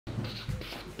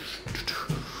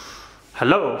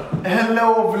Hello!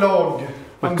 Hello vlog!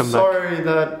 Welcome I'm sorry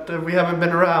that we haven't been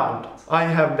around. I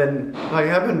have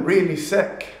been really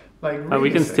sick. Like really we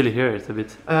can sick. still hear it a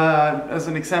bit. As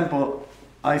an example,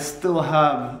 I still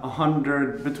have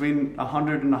between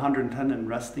 100 and 110 in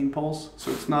resting pulse. So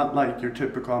it's not like your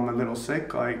typical I'm a little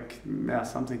sick, like yeah,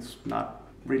 something's not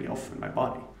really off in my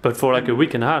body. But for like a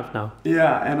week and a half now.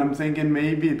 Yeah, and I'm thinking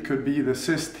maybe it could be the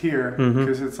cyst here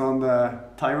because it's on the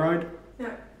thyroid.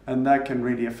 Yeah. And that can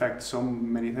really affect so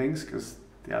many things because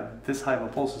yeah, this high of a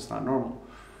pulse is not normal.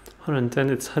 110,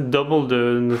 it's double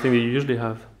the thing that you usually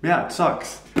have. Yeah, it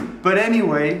sucks. But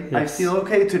anyway, Yes. I feel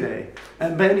okay today.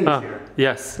 And Benny's here.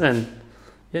 Yes, and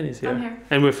Jenny's here. I'm here.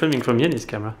 And we're filming from Jenny's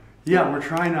camera. Yeah, we're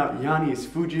trying out Yanni's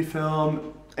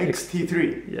Fujifilm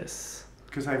X-T3. Yes.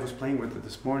 Because I was playing with it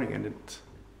this morning and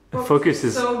The focus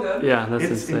is so good. Yeah, that's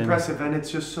it's insane. impressive and it's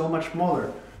just so much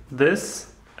smaller.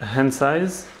 This, a hand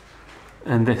size,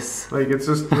 and this. Like it's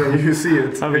just, yeah, you see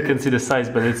it. We can see the size,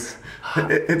 but it's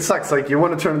It sucks, like you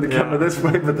want to turn the camera this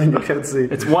way, but then you can't see.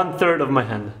 it's 1/3 of my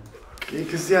hand.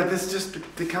 Because yeah, this just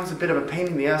becomes a bit of a pain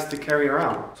in the ass to carry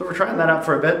around. So we're trying that out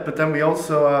for a bit, but then we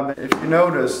also, if you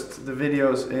noticed the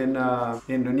videos in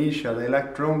Indonesia, they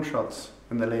lacked drone shots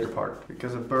in the later part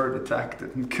because a bird attacked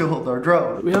it and killed our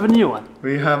drone. We have a new one.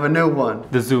 We have a new one.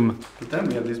 The zoom. But then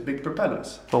we have these big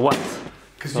propellers. For what?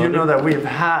 Because you know that we've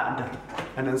had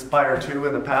an Inspire 2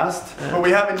 in the past, but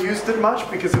we haven't used it much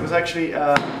because it was actually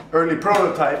early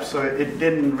prototype, so it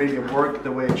didn't really work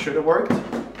the way it should have worked.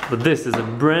 But this is a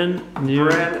brand new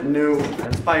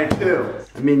Inspire 2.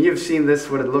 I mean, you've seen this,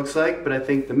 what it looks like, but I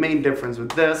think the main difference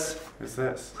with this is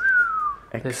this.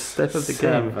 the step of the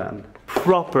game. X7.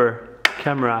 Proper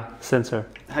camera sensor.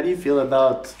 How do you feel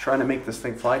about trying to make this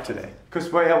thing fly today?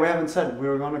 Because we haven't said we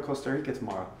were going to Costa Rica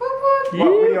tomorrow.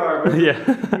 Well, we are. Yeah.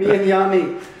 Me and Yanni.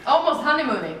 Almost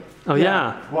honeymooning. Oh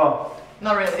yeah. Well,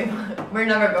 Not really. We're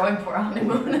never going for a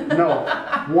honeymoon. no.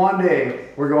 One day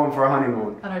we're going for a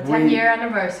honeymoon. On our 10-year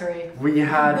anniversary. We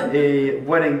had a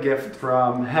wedding gift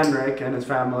from Henrik and his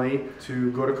family to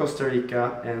go to Costa Rica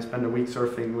and spend a week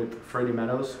surfing with Freddie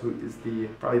Meadows, who is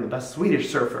probably the best Swedish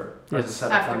surfer. Yes.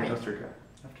 After me. Costa Rica.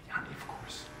 After Yanni, of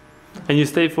course. And you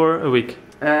stay for a week.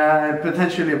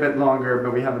 Potentially a bit longer,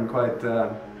 but we haven't quite.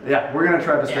 Yeah, we're gonna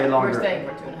try to stay longer. We're staying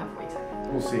for 2.5 weeks.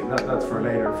 We'll see. That's for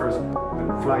later. First,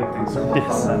 the flying things are more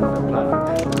Yes. fun than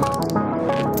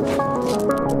planning.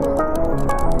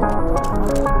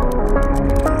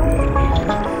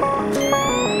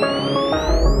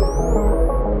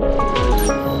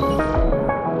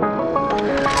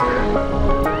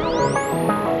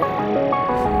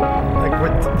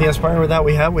 The Inspire that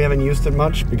we haven't used it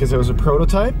much because it was a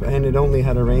prototype and it only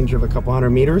had a range of a couple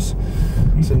hundred meters.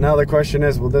 So now the question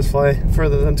is, will this fly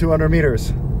further than 200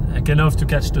 meters? Like enough to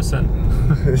catch the sun.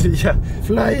 Yeah,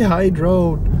 fly high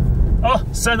drone. Oh,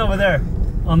 sun over there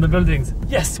on the buildings.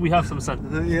 Yes, we have some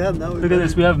sun. Yeah, now Look at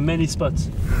this, we have many spots.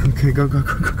 Okay, go.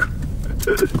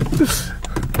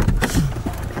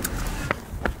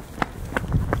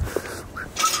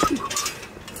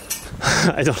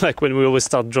 I don't like when we always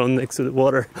start drone next to the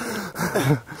water.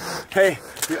 Hey,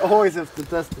 we always have to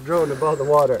test the drone above the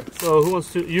water. So who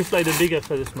wants to? You fly the big, I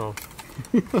fly the small.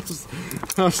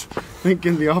 I was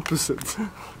thinking the opposite.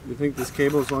 You think this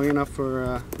cable is long enough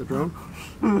for the drone?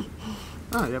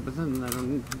 Ah, yeah, but then I don't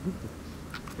need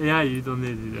it. Yeah, you don't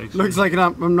need it actually. Looks like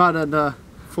I'm not at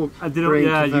full I didn't. brain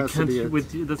Yeah, you capacity can't.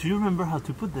 yet. Do you remember how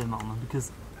to put them on?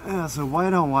 Because Yeah, so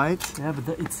white on white. yeah,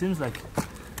 but it seems like.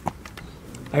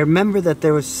 I remember that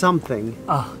there was something.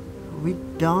 Ah, Are we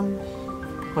done?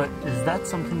 but is that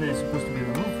something that is supposed to be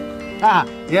removed? Ah,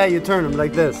 yeah, you turn them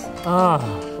like this.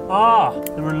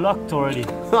 They were locked already.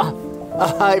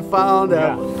 I found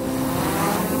Yeah. it.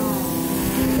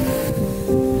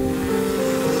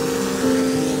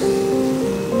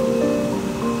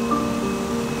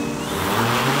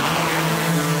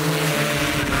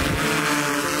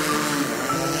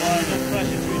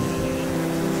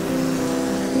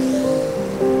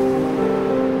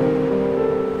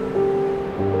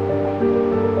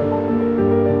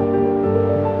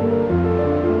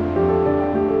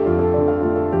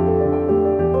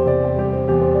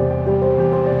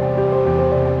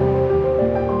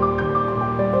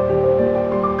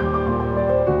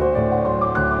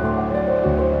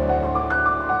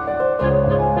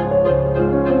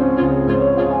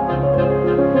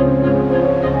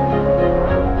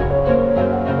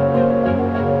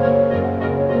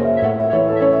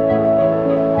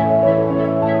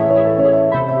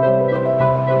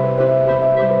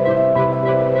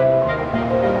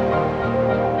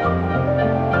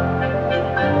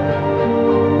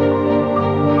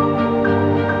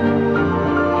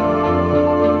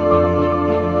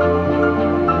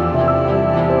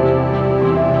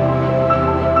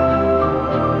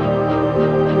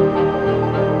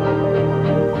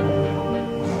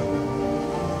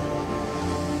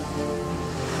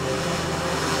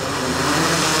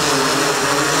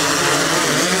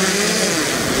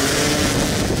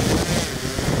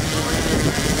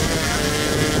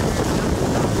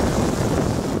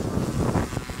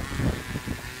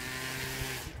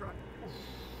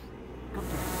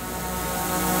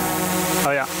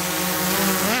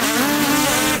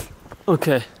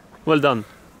 Okay, well done.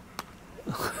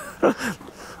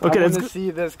 Okay, I let's want go. to see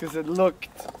this because it looked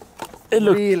It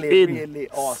looked really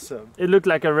awesome. It looked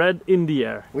like a red in the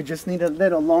air. We just need a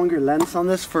little longer lens on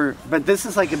this but this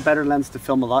is like a better lens to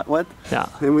film a lot with. Yeah.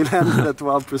 And we landed at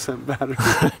 12% battery.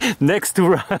 Next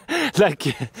to like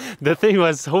the thing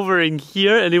was hovering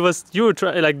here, and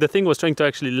the thing was trying to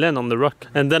actually land on the rock,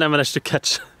 and then I managed to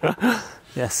catch.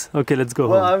 Yes. Okay, let's go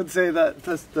Well, home. I would say that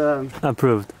just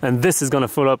Approved. And this is gonna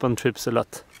follow up on trips a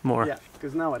lot more. yeah,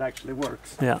 because now it actually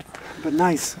works. Yeah. But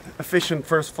nice, efficient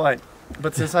first flight.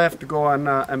 But since I have to go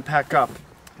and pack up,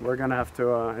 we're gonna have to,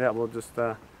 we'll just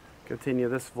continue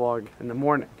this vlog in the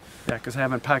morning. Yeah, because I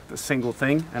haven't packed a single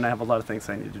thing, and I have a lot of things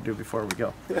I need to do before we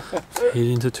go. Head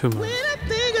into tomorrow. When I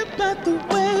think about the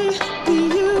way we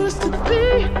used to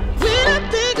be, when I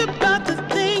think about the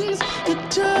things you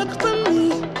took from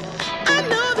me, I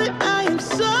know that I am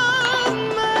so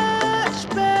much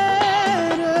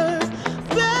better.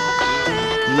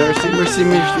 Merci, merci,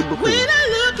 merci beaucoup. When I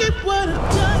look at what I've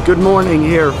done. Good morning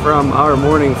here from our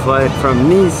morning flight from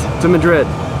Nice to Madrid,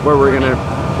 where we're gonna...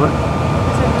 What?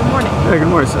 Good morning. Yeah, good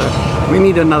morning, sir. We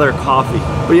need another coffee.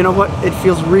 But you know what? It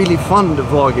feels really fun to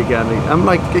vlog again. I'm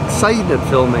like excited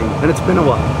filming, and it's been a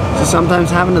while. So sometimes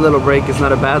having a little break is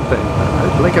not a bad thing.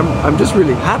 I'm just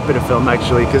really happy to film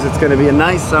actually, because it's gonna be a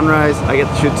nice sunrise. I get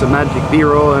to shoot some magic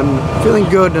B-roll and feeling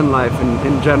good in life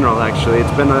in general actually.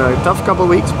 It's been a tough couple of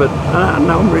weeks, but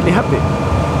now I'm really happy.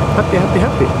 Happy, happy,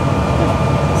 happy.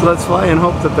 So let's fly and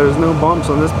hope that there's no bombs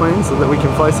on this plane so that we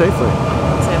can fly safely.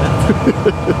 Say that.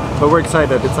 But we're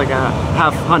excited. It's like a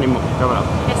half honeymoon coming up.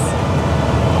 Yes.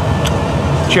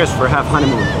 Cheers for half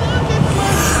honeymoon.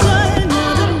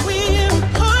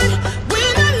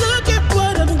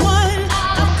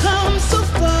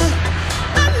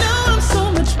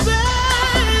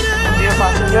 Dear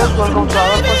passengers, welcome to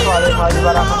our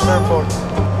Portugal Airport.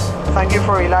 Thank you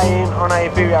for relying on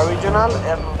Iberia Regional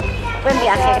and Buen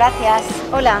viaje, gracias.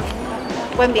 Hola.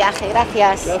 Buen viaje,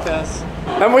 gracias.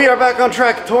 And we are back on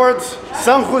track towards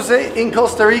San Jose in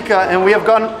Costa Rica, and we have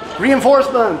gotten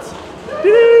reinforcements.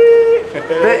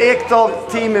 The Ekdal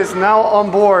team is now on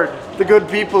board. The good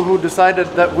people who decided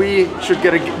that we should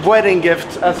get a wedding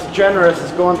gift as generous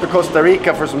as going to Costa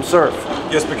Rica for some surf.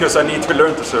 Just because I need to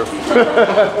learn to surf.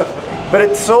 But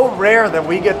it's so rare that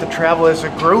we get to travel as a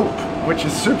group, which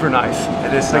is super nice.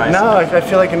 It is like nice. Now I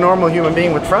feel like a normal human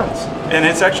being with friends. And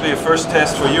it's actually a first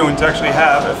test for you to actually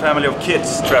have a family of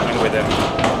kids traveling with him.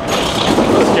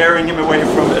 Scaring him away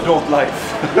from adult life.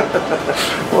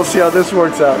 We'll see how this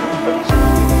works out.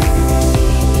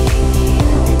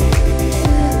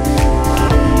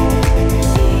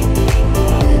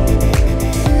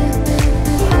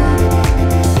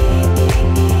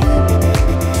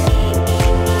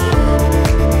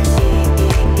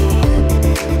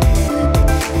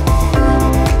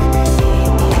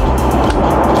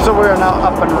 So we're now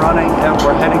up and running, and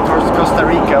we're heading towards Costa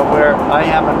Rica, where I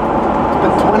haven't... It's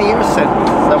been 20 years since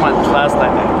I went last, I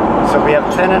think. So we have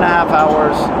 10.5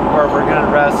 hours where we're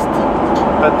gonna rest,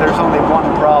 but there's only one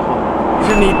problem.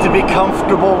 You need to be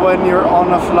comfortable when you're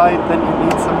on a flight, then you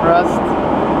need some rest.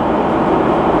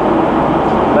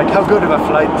 Like, how good of a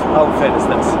flight outfit is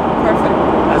this? Perfect.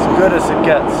 As good as it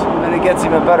gets. And it gets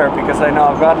even better because I know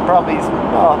I've gotten probably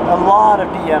a lot of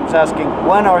DMs asking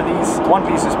when are these One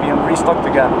Pieces being restocked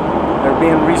again. They're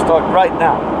being restocked right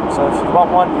now. So if you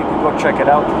want one, you can go check it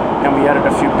out. And we added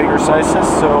a few bigger sizes,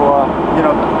 so you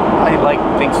know, I like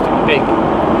things to be big.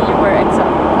 You wear XL.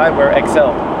 I wear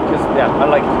XL because yeah, I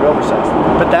like to be oversized.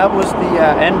 But that was the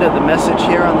end of the message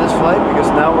here on this flight,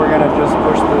 because now we're gonna just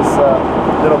push this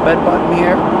little bed button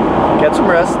here, get some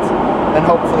rest, and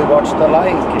hopefully watch The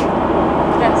Lion King.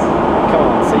 Yes. Come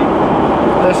on, see,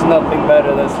 there's nothing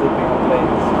better than sleeping on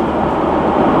planes.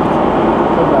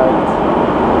 Good night.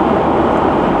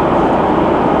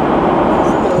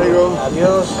 There you go.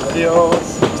 adiós.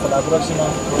 Adios. Hasta la próxima.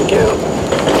 Thank you.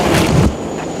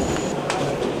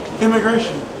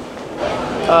 Immigration.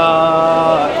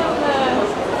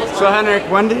 So Henrik,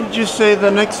 when did you say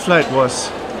the next flight was?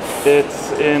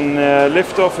 It's in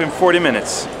liftoff in 40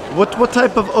 minutes. What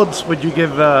type of odds would you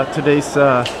give today's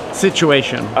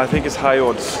situation? I think it's high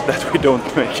odds that we don't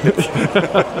make it.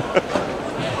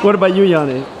 What about you,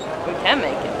 Yanni? We can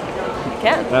make it. We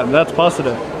can. That's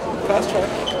positive. Fast track.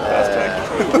 Fast track.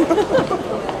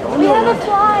 We have a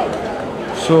flight.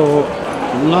 So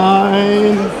 9.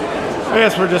 I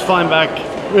guess we're just flying back.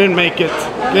 We didn't make it.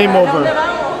 Game over.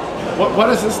 What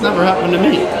has this never happened to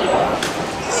me?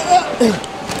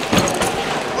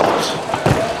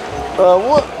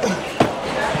 What?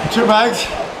 2 bags.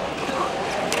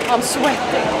 I'm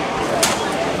sweating.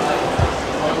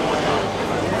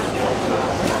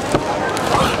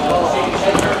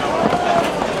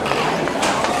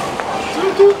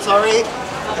 Sorry.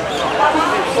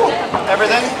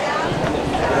 Everything?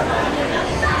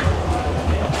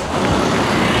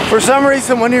 For some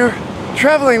reason, when you're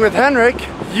traveling with Henrik,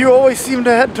 you always seem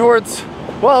to head towards,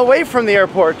 well, away from the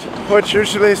airport, which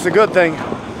usually is a good thing.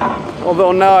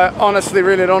 Although now I honestly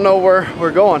really don't know where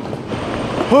we're going.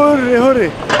 Hurry,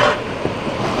 hurry.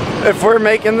 If we're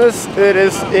making this, it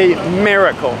is a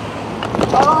miracle.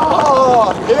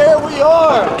 Oh, here we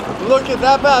are. Look at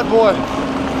that bad boy.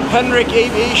 Henrik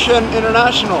Aviation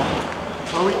International.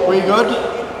 Are we good?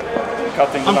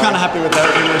 I'm kind of happy with that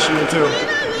international too.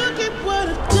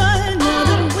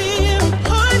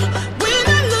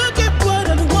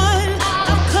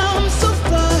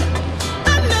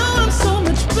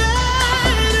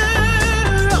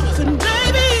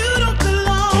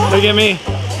 Look at me.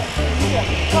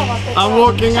 I'm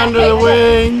walking under the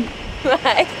wing.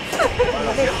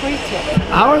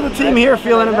 How are the team here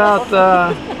feeling about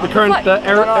the current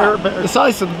the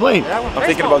size of the plane? I'm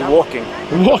thinking about walking.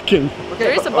 Walking.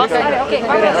 There is a bus.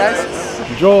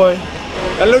 Enjoy.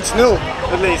 It looks new,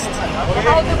 at least.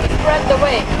 How do we spread the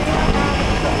way?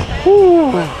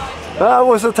 Whew. That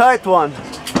was a tight one.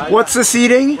 What's the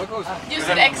seating? You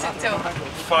should exit too.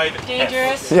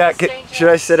 Dangerous. Yeah, should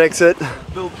I sit exit?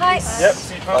 Hi. Yep.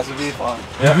 That will be fun.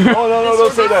 Yeah. No,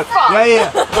 don't say that.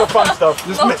 Yeah. No fun stuff.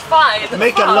 Just fine.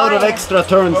 make a lot of extra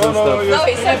turns and stuff. No,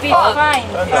 he said fine.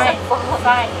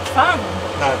 Fun.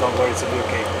 No, don't worry, it's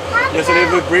okay. Just a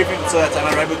little bit briefing, so that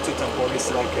I'm arriving to Tampon. It's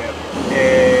like,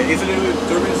 it's a little bit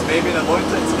turbulence, maybe in the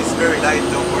mountains. It's very light,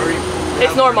 don't worry.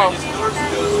 It's normal. Just in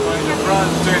the front,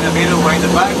 turn in the middle, right in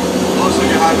the back. Also,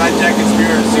 you have light jackets for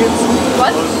your seats.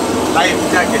 What? Light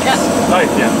jackets. Yeah. Light,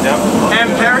 yeah.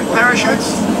 And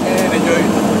parachutes? And enjoy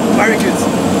parachutes.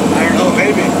 I don't know,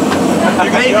 maybe.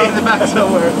 Maybe in the back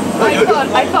somewhere.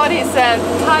 I thought he said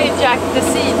hijack the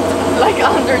seat, like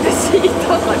under the seat.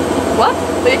 I was like, what?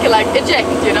 So you can like eject,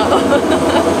 you know?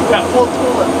 Yeah.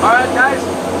 Alright guys,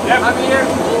 Yep. I'm here.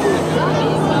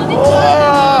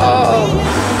 Whoa!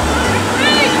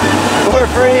 We're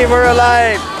free, we're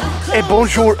alive. Hey,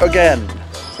 bonjour again.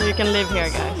 So you can live here,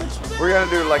 guys. We're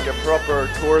gonna do like a proper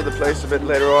tour of the place a bit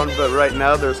later on, but right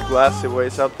now there's glassy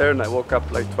ways out there and I woke up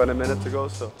like 20 minutes ago,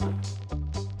 so